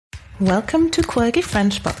Welcome to Quirky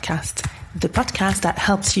French Podcast, the podcast that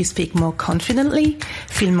helps you speak more confidently,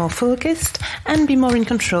 feel more focused, and be more in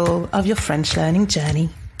control of your French learning journey.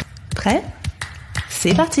 Prêt?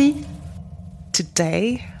 C'est parti!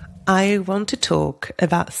 Today, I want to talk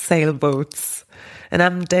about sailboats, and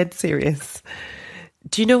I'm dead serious.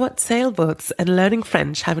 Do you know what sailboats and learning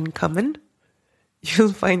French have in common?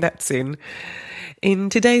 You'll find out soon. In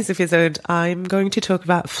today's episode, I'm going to talk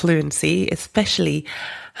about fluency, especially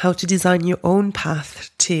how to design your own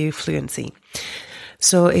path to fluency.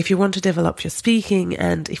 So if you want to develop your speaking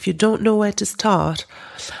and if you don't know where to start,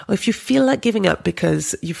 or if you feel like giving up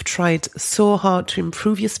because you've tried so hard to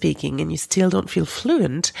improve your speaking and you still don't feel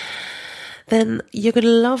fluent, then you're going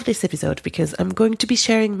to love this episode because I'm going to be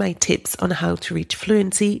sharing my tips on how to reach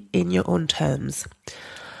fluency in your own terms.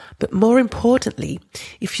 But more importantly,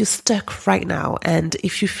 if you're stuck right now and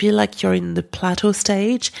if you feel like you're in the plateau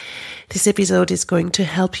stage, this episode is going to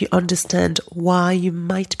help you understand why you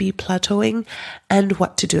might be plateauing and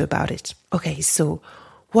what to do about it. Okay, so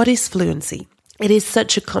what is fluency? It is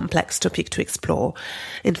such a complex topic to explore.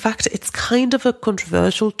 In fact, it's kind of a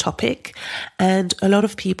controversial topic, and a lot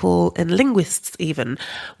of people, and linguists even,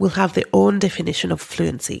 will have their own definition of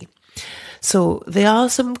fluency. So there are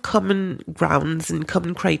some common grounds and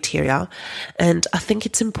common criteria, and I think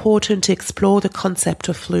it's important to explore the concept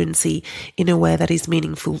of fluency in a way that is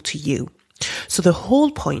meaningful to you. So the whole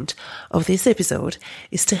point of this episode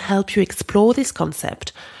is to help you explore this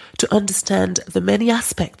concept, to understand the many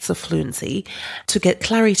aspects of fluency, to get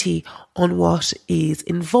clarity on what is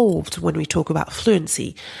involved when we talk about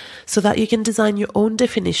fluency, so that you can design your own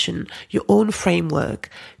definition, your own framework,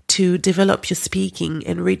 to develop your speaking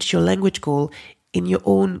and reach your language goal in your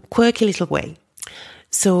own quirky little way.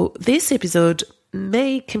 So this episode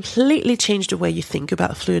may completely change the way you think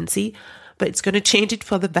about fluency, but it's going to change it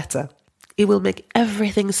for the better. It will make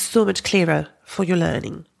everything so much clearer for your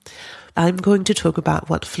learning. I'm going to talk about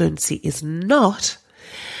what fluency is not,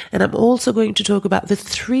 and I'm also going to talk about the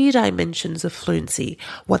 3 dimensions of fluency,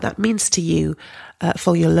 what that means to you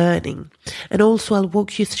for your learning. And also I'll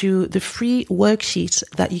walk you through the free worksheet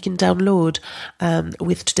that you can download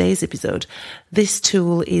with today's episode. This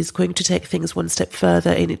tool is going to take things one step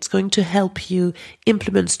further, and it's going to help you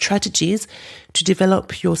implement strategies to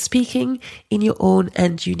develop your speaking in your own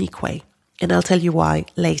and unique way. And I'll tell you why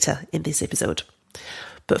later in this episode.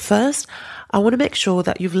 But first, I want to make sure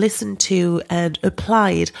that you've listened to and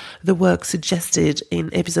applied the work suggested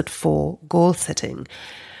in episode 4, goal setting.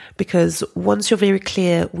 Because once you're very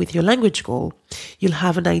clear with your language goal, you'll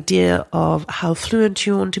have an idea of how fluent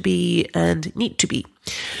you want to be and need to be.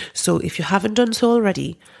 So if you haven't done so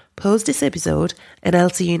already, pause this episode and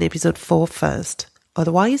I'll see you in episode 4 first.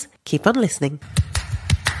 Otherwise, keep on listening.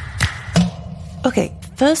 Okay,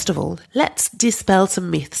 first of all, let's dispel some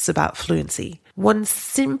myths about fluency. One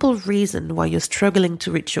simple reason why you're struggling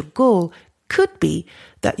to reach your goal could be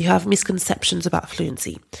that you have misconceptions about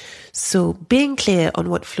fluency. So being clear on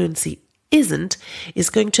what fluency isn't is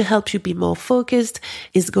going to help you be more focused,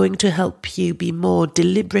 is going to help you be more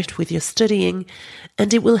deliberate with your studying,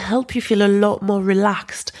 and it will help you feel a lot more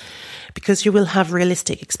relaxed because you will have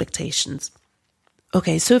realistic expectations.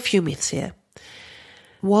 Okay, so a few myths here.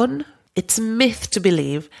 1, it's a myth to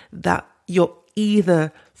believe that you're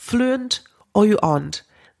either fluent or you aren't.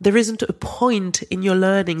 There isn't a point in your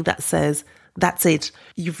learning that says, that's it,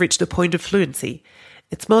 you've reached the point of fluency.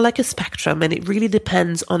 It's more like a spectrum, and it really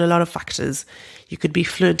depends on a lot of factors. You could be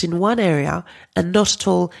fluent in one area and not at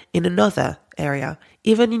all in another area,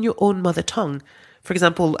 even in your own mother tongue. For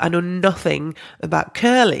example, I know nothing about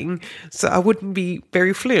curling, so I wouldn't be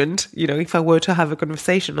very fluent, if I were to have a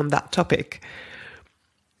conversation on that topic.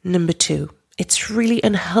 Number 2, it's really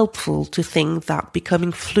unhelpful to think that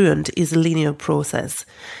becoming fluent is a linear process,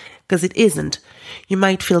 because it isn't. You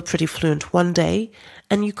might feel pretty fluent one day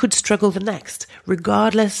and you could struggle the next,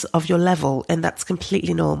 regardless of your level, and that's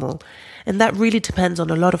completely normal. And that really depends on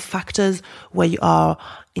a lot of factors, where you are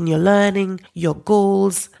in your learning, your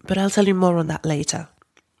goals, but I'll tell you more on that later.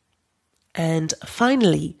 And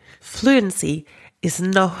finally, fluency is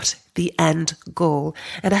not the end goal.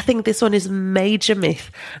 And I think this one is a major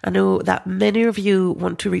myth. I know that many of you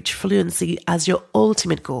want to reach fluency as your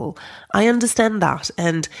ultimate goal. I understand that.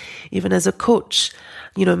 And even as a coach,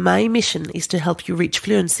 my mission is to help you reach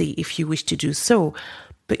fluency if you wish to do so.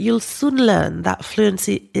 But you'll soon learn that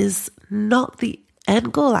fluency is not the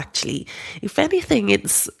end goal, actually. If anything,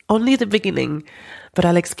 it's only the beginning. But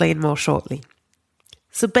I'll explain more shortly.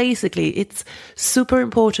 So basically, it's super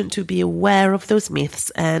important to be aware of those myths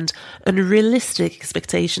and unrealistic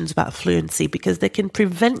expectations about fluency, because they can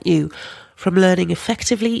prevent you from learning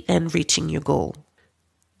effectively and reaching your goal.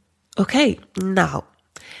 Okay, now,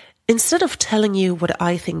 instead of telling you what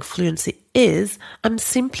I think fluency is, I'm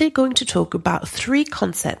simply going to talk about 3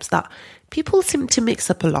 concepts that people seem to mix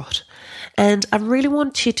up a lot. And I really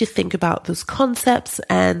want you to think about those concepts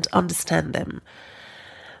and understand them.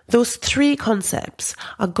 Those 3 concepts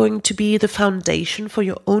are going to be the foundation for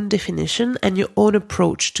your own definition and your own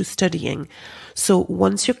approach to studying. So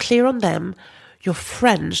once you're clear on them, your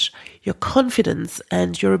French, your confidence,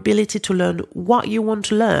 and your ability to learn what you want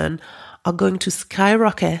to learn are going to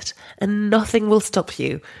skyrocket and nothing will stop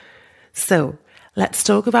you. So let's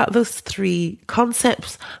talk about those 3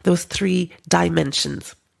 concepts, those 3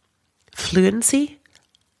 dimensions: fluency,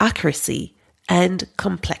 accuracy, and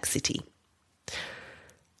complexity.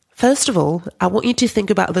 First of all, I want you to think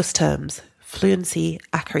about those terms: fluency,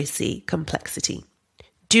 accuracy, complexity.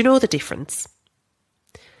 Do you know the difference?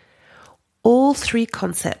 All 3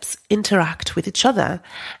 concepts interact with each other,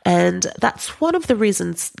 and that's one of the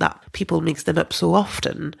reasons that people mix them up so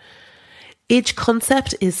often. Each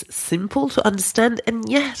concept is simple to understand, and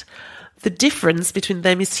yet the difference between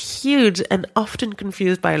them is huge and often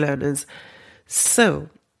confused by learners. So,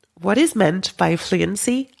 what is meant by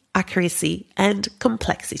fluency, accuracy, and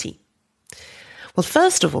complexity? Well,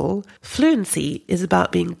 first of all, fluency is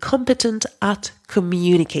about being competent at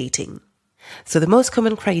communicating. So the most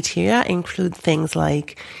common criteria include things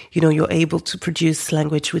like, you're able to produce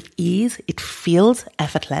language with ease, it feels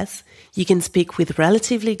effortless, you can speak with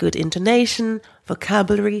relatively good intonation,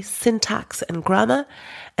 vocabulary, syntax, and grammar.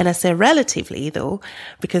 And I say relatively, though,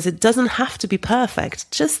 because it doesn't have to be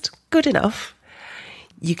perfect, just good enough.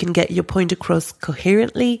 You can get your point across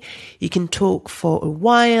coherently. You can talk for a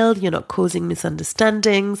while. You're not causing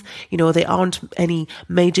misunderstandings. There aren't any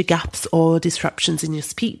major gaps or disruptions in your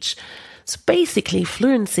speech. So basically,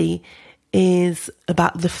 fluency is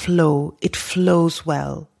about the flow. It flows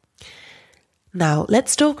well. Now,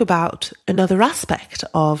 let's talk about another aspect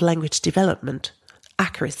of language development: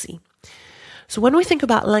 accuracy. So when we think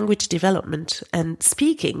about language development and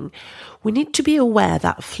speaking, we need to be aware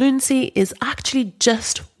that fluency is actually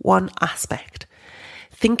just one aspect.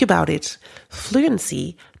 Think about it.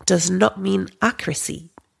 Fluency does not mean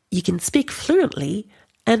accuracy. You can speak fluently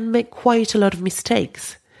and make quite a lot of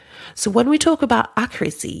mistakes. So when we talk about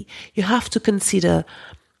accuracy, you have to consider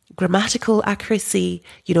grammatical accuracy.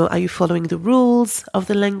 Are you following the rules of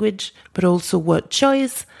the language? But also word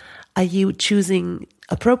choice. Are you choosing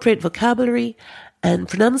appropriate vocabulary and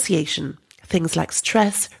pronunciation? Things like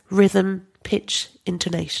stress, rhythm, pitch,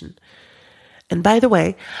 intonation. And by the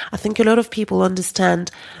way, I think a lot of people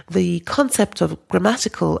understand the concept of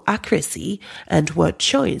grammatical accuracy and word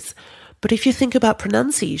choice. But if you think about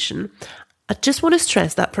pronunciation, I just want to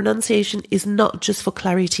stress that pronunciation is not just for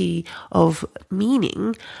clarity of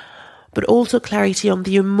meaning, but also clarity on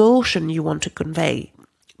the emotion you want to convey.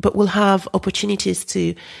 But we'll have opportunities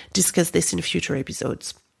to discuss this in future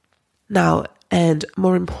episodes. Now, and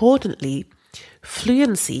more importantly,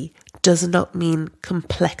 fluency does not mean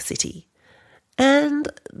complexity. And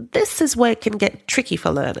this is where it can get tricky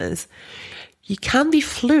for learners. You can be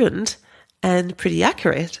fluent and pretty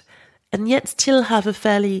accurate, and yet still have a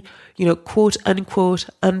fairly, quote unquote,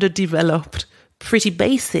 underdeveloped, pretty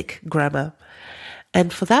basic grammar.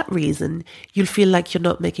 And for that reason, you'll feel like you're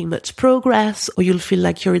not making much progress, or you'll feel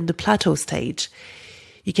like you're in the plateau stage.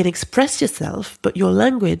 You can express yourself, but your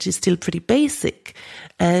language is still pretty basic,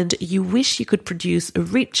 and you wish you could produce a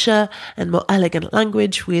richer and more elegant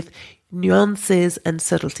language with nuances and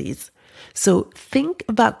subtleties. So think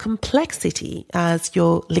about complexity as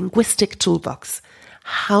your linguistic toolbox.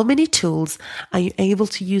 How many tools are you able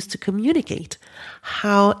to use to communicate?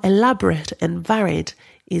 How elaborate and varied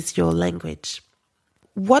is your language?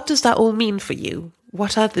 What does that all mean for you?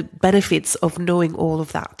 What are the benefits of knowing all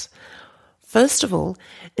of that? First of all,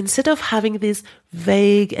 instead of having this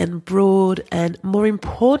vague and broad and, more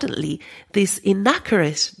importantly, this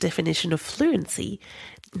inaccurate definition of fluency,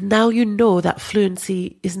 now you know that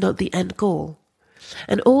fluency is not the end goal.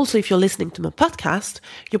 And also, if you're listening to my podcast,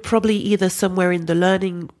 you're probably either somewhere in the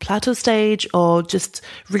learning plateau stage or just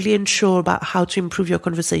really unsure about how to improve your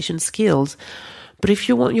conversation skills. But if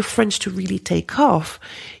you want your French to really take off,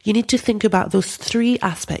 you need to think about those 3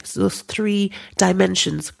 aspects, those 3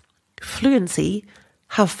 dimensions: fluency,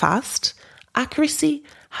 how fast; accuracy,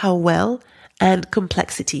 how well; and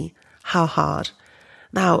complexity, how hard.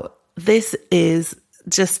 Now, this is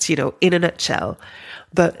just, in a nutshell,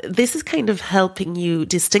 but this is kind of helping you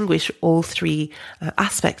distinguish all 3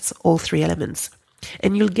 aspects, all 3 elements.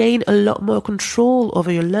 And you'll gain a lot more control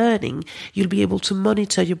over your learning. You'll be able to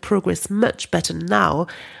monitor your progress much better now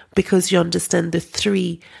because you understand the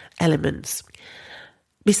 3 elements.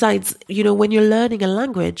 Besides, when you're learning a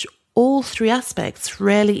language, all three aspects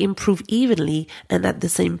rarely improve evenly and at the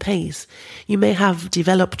same pace. You may have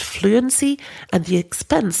developed fluency at the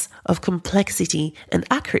expense of complexity and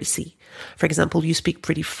accuracy. For example, you speak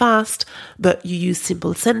pretty fast, but you use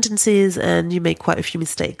simple sentences and you make quite a few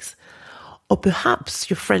mistakes. Or perhaps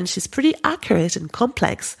your French is pretty accurate and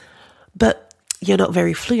complex, but you're not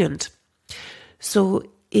very fluent. So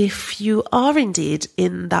if you are indeed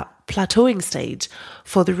in that plateauing stage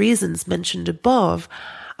for the reasons mentioned above,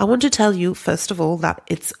 I want to tell you, first of all, that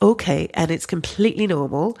it's okay and it's completely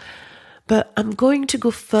normal. But I'm going to go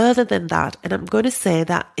further than that, and I'm going to say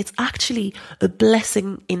that it's actually a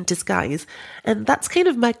blessing in disguise. And that's kind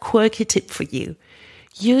of my quirky tip for you.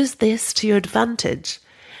 Use this to your advantage,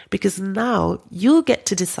 because now you'll get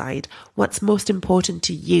to decide what's most important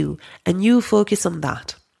to you, and you focus on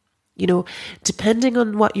that. You know, depending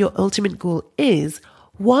on what your ultimate goal is,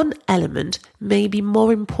 one element may be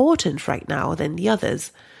more important right now than the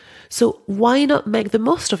others. So why not make the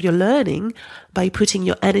most of your learning by putting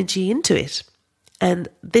your energy into it? And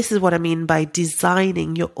this is what I mean by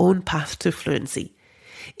designing your own path to fluency.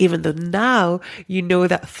 Even though now you know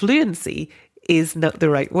that fluency is not the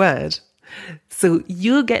right word. So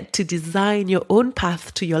you get to design your own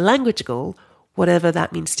path to your language goal, whatever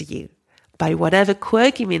that means to you, by whatever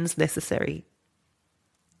quirky means necessary.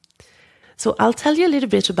 So I'll tell you a little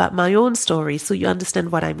bit about my own story so you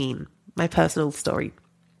understand what I mean, my personal story.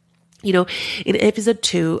 You know, in episode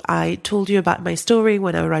 2, I told you about my story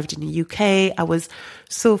when I arrived in the UK. I was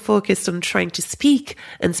so focused on trying to speak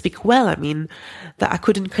and speak well, that I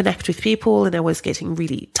couldn't connect with people and I was getting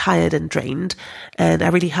really tired and drained, and I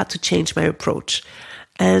really had to change my approach.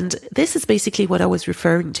 And this is basically what I was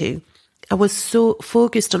referring to. I was so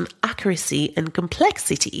focused on accuracy and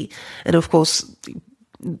complexity. And of course,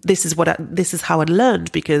 this is how I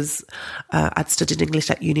learned, because I'd studied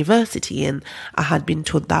English at university and I had been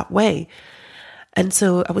taught that way. And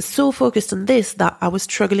so I was so focused on this that I was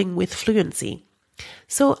struggling with fluency.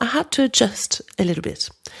 So I had to adjust a little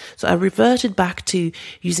bit. So I reverted back to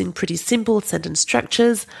using pretty simple sentence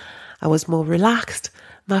structures. I was more relaxed.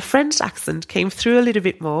 My French accent came through a little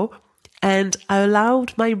bit more, and I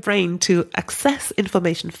allowed my brain to access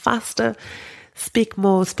information faster, speak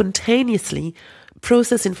more spontaneously,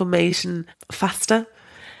 process information faster.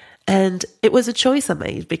 And it was a choice I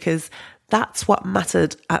made because that's what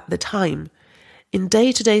mattered at the time. In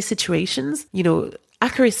day-to-day situations,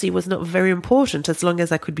 accuracy was not very important as long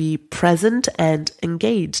as I could be present and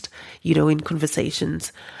engaged, in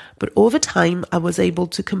conversations. But over time, I was able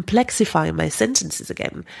to complexify my sentences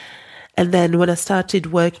again. And then when I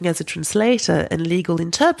started working as a translator and legal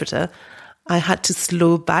interpreter, I had to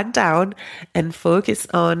slow back down and focus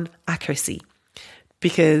on accuracy,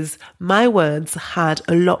 because my words had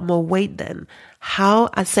a lot more weight then. How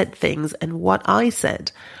I said things and what I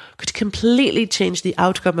said could completely change the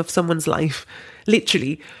outcome of someone's life,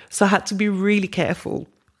 literally. So I had to be really careful.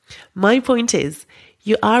 My point is,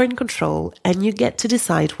 you are in control and you get to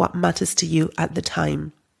decide what matters to you at the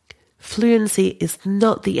time. Fluency is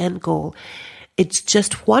not the end goal. It's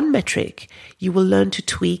just one metric you will learn to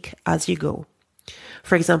tweak as you go.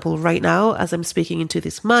 For example, right now, as I'm speaking into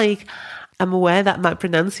this mic, I'm aware that my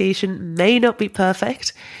pronunciation may not be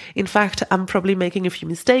perfect. In fact, I'm probably making a few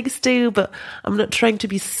mistakes too, but I'm not trying to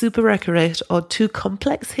be super accurate or too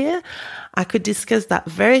complex here. I could discuss that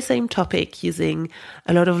very same topic using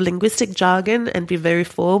a lot of linguistic jargon and be very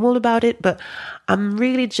formal about it, but I'm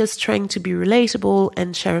really just trying to be relatable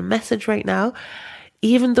and share a message right now,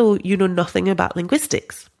 even though you know nothing about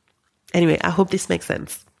linguistics. Anyway, I hope this makes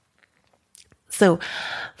sense. So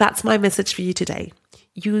that's my message for you today.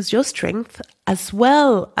 Use your strength as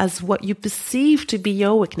well as what you perceive to be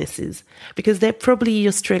your weaknesses, because they're probably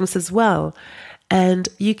your strengths as well. And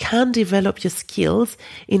you can develop your skills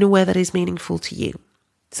in a way that is meaningful to you.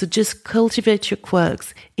 So just cultivate your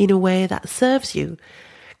quirks in a way that serves you,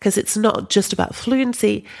 because it's not just about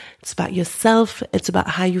fluency. It's about yourself. It's about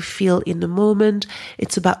how you feel in the moment.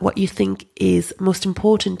 It's about what you think is most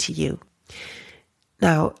important to you.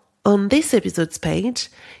 Now, on this episode's page,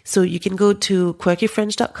 so you can go to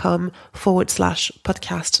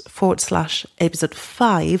quirkyfrench.com/podcast/episode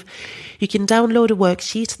 5. You can download a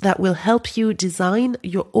worksheet that will help you design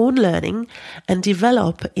your own learning and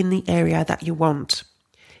develop in the area that you want.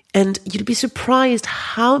 And you'll be surprised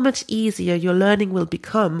how much easier your learning will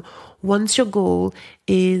become once your goal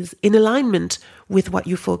is in alignment with what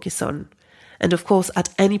you focus on. And of course,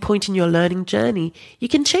 at any point in your learning journey, you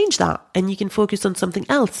can change that and you can focus on something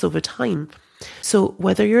else over time. So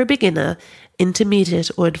whether you're a beginner,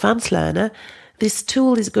 intermediate, or advanced learner, this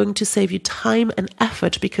tool is going to save you time and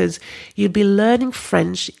effort because you'll be learning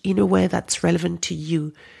French in a way that's relevant to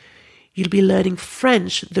you. You'll be learning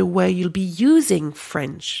French the way you'll be using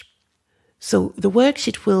French. So the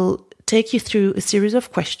worksheet will take you through a series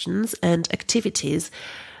of questions and activities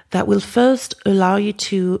that will first allow you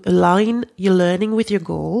to align your learning with your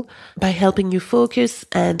goal by helping you focus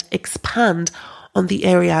and expand on the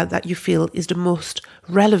area that you feel is the most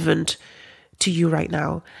relevant to you right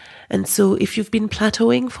now. And so if you've been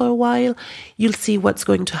plateauing for a while, you'll see what's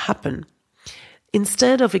going to happen.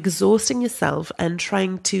 Instead of exhausting yourself and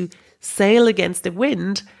trying to sail against the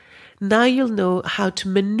wind, now you'll know how to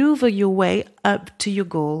maneuver your way up to your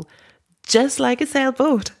goal, just like a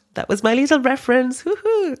sailboat. That was my little reference.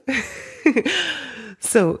 Woohoo!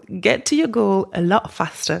 So get to your goal a lot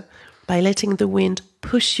faster by letting the wind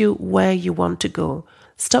push you where you want to go.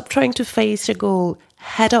 Stop trying to face your goal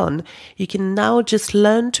head on. You can now just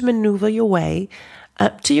learn to maneuver your way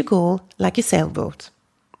up to your goal like a sailboat.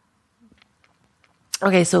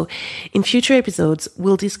 Okay, so in future episodes,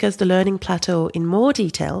 we'll discuss the learning plateau in more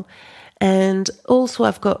detail. And also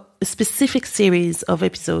I've got a specific series of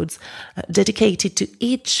episodes dedicated to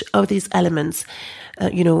each of these elements.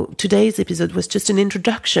 Today's episode was just an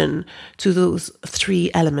introduction to those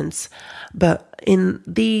 3 elements. But in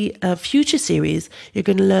the future series, you're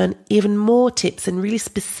going to learn even more tips and really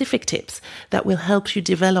specific tips that will help you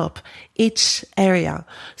develop each area.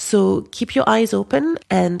 So keep your eyes open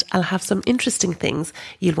and I'll have some interesting things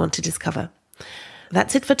you'll want to discover.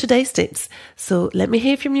 That's it for today's tips. So let me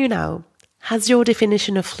hear from you now. Has your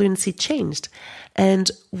definition of fluency changed? And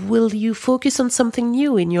will you focus on something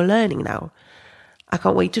new in your learning now? I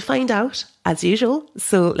can't wait to find out, as usual.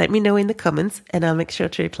 So let me know in the comments and I'll make sure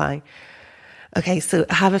to reply. Okay, so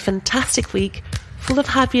have a fantastic week full of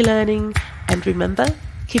happy learning. And remember,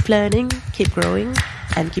 keep learning, keep growing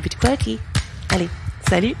and keep it quirky. Allez,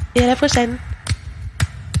 salut et à la prochaine!